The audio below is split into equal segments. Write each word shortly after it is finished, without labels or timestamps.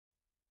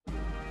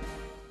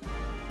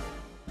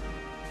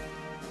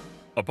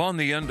Upon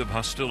the end of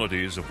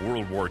hostilities of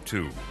World War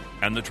II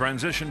and the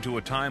transition to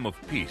a time of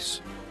peace,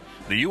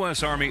 the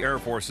U.S. Army Air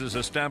Forces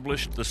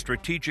established the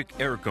Strategic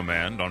Air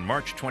Command on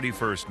March 21,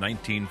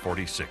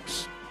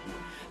 1946.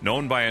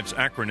 Known by its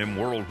acronym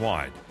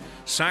worldwide,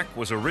 SAC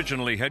was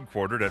originally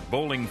headquartered at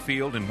Bowling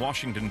Field in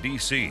Washington,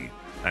 D.C.,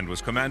 and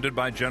was commanded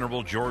by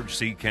General George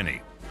C.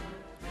 Kenney.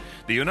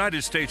 The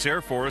United States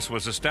Air Force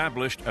was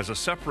established as a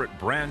separate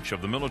branch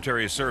of the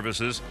military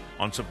services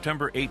on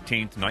September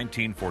 18,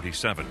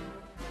 1947.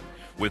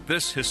 With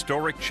this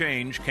historic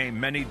change came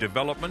many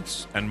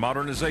developments and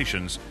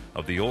modernizations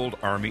of the old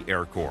Army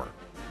Air Corps.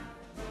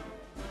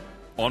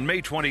 On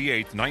May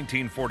 28,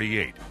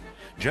 1948,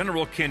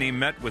 General Kenney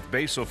met with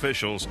base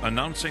officials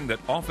announcing that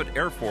Offutt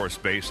Air Force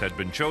Base had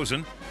been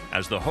chosen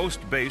as the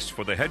host base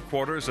for the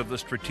headquarters of the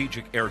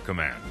Strategic Air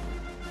Command.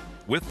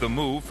 With the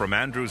move from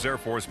Andrews Air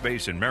Force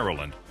Base in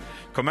Maryland,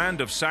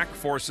 command of SAC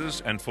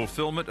forces and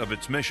fulfillment of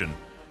its mission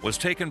was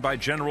taken by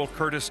General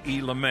Curtis E.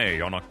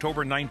 LeMay on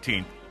October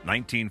 19,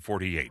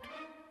 1948.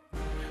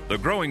 The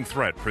growing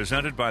threat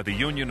presented by the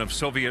Union of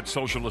Soviet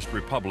Socialist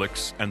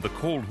Republics and the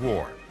Cold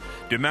War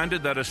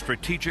demanded that a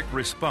strategic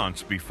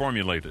response be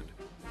formulated.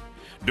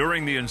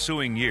 During the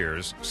ensuing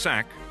years,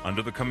 SAC,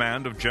 under the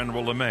command of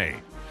General LeMay,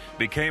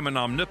 became an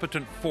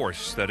omnipotent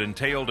force that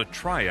entailed a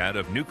triad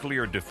of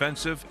nuclear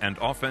defensive and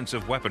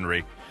offensive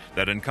weaponry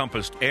that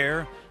encompassed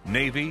air,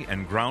 navy,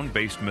 and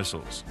ground-based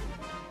missiles.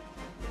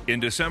 In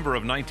December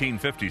of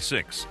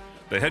 1956,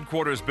 the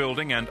headquarters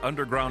building and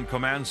underground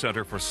command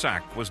center for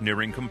SAC was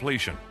nearing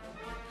completion.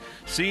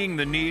 Seeing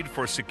the need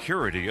for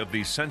security of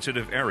these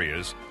sensitive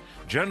areas,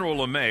 General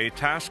LeMay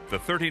tasked the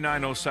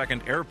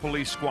 3902nd Air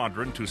Police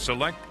Squadron to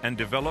select and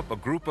develop a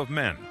group of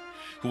men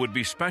who would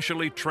be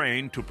specially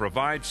trained to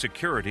provide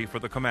security for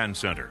the command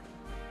center.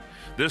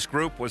 This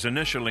group was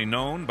initially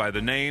known by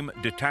the name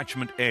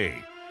Detachment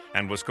A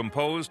and was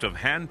composed of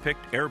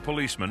hand-picked air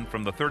policemen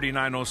from the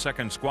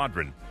 3902nd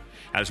Squadron,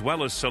 as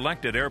well as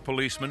selected air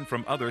policemen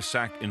from other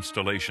SAC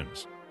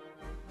installations.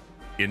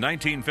 In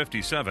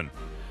 1957,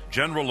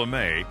 General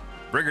LeMay,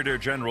 Brigadier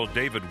General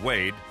David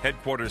Wade,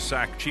 Headquarters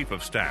SAC Chief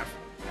of Staff,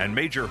 and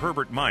Major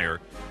Herbert Meyer,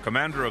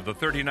 commander of the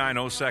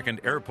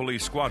 3902nd Air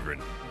Police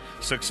Squadron,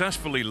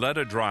 successfully led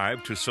a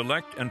drive to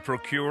select and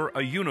procure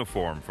a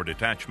uniform for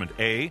Detachment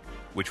A,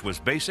 which was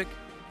basic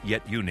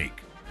yet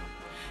unique.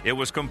 It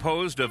was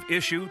composed of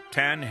issue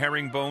tan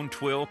herringbone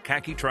twill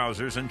khaki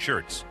trousers and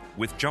shirts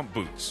with jump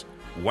boots,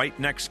 white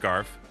neck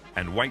scarf,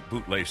 and white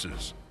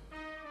bootlaces.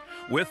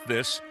 With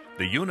this,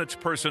 the unit's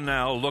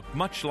personnel looked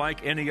much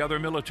like any other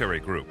military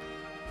group.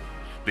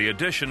 The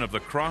addition of the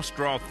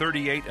cross-draw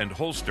 38 and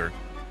holster,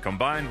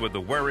 combined with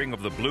the wearing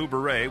of the blue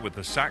beret with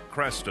the SAC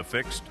crest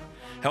affixed,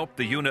 helped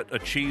the unit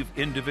achieve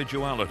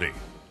individuality,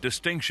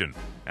 distinction,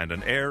 and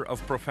an air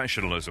of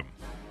professionalism.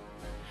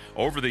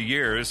 Over the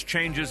years,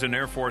 changes in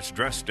Air Force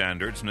dress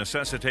standards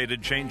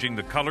necessitated changing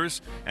the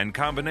colors and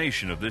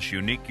combination of this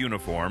unique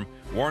uniform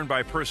worn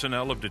by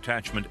personnel of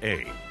Detachment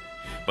A.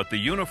 But the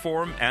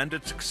uniform and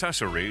its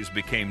accessories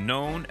became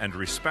known and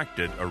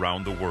respected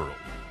around the world.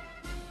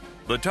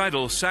 The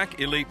title SAC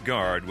Elite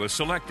Guard was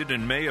selected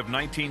in May of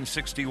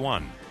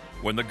 1961,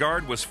 when the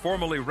Guard was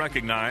formally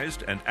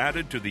recognized and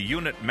added to the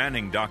unit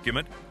manning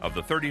document of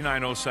the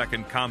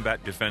 3902nd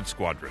Combat Defense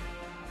Squadron.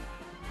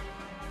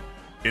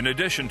 In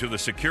addition to the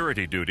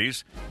security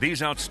duties,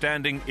 these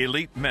outstanding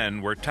elite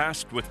men were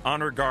tasked with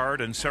honor guard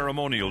and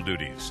ceremonial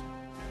duties.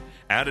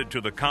 Added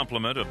to the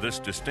complement of this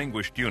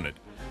distinguished unit,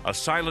 a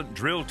silent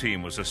drill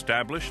team was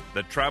established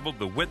that traveled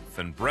the width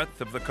and breadth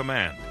of the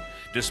command,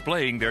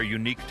 displaying their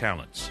unique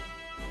talents.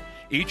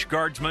 Each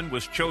guardsman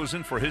was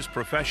chosen for his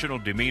professional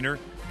demeanor,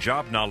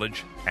 job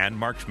knowledge, and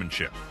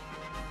marksmanship.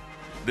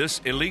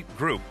 This elite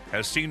group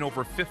has seen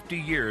over 50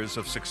 years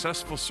of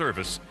successful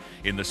service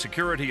in the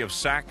security of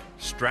SAC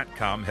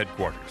Stratcom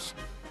headquarters.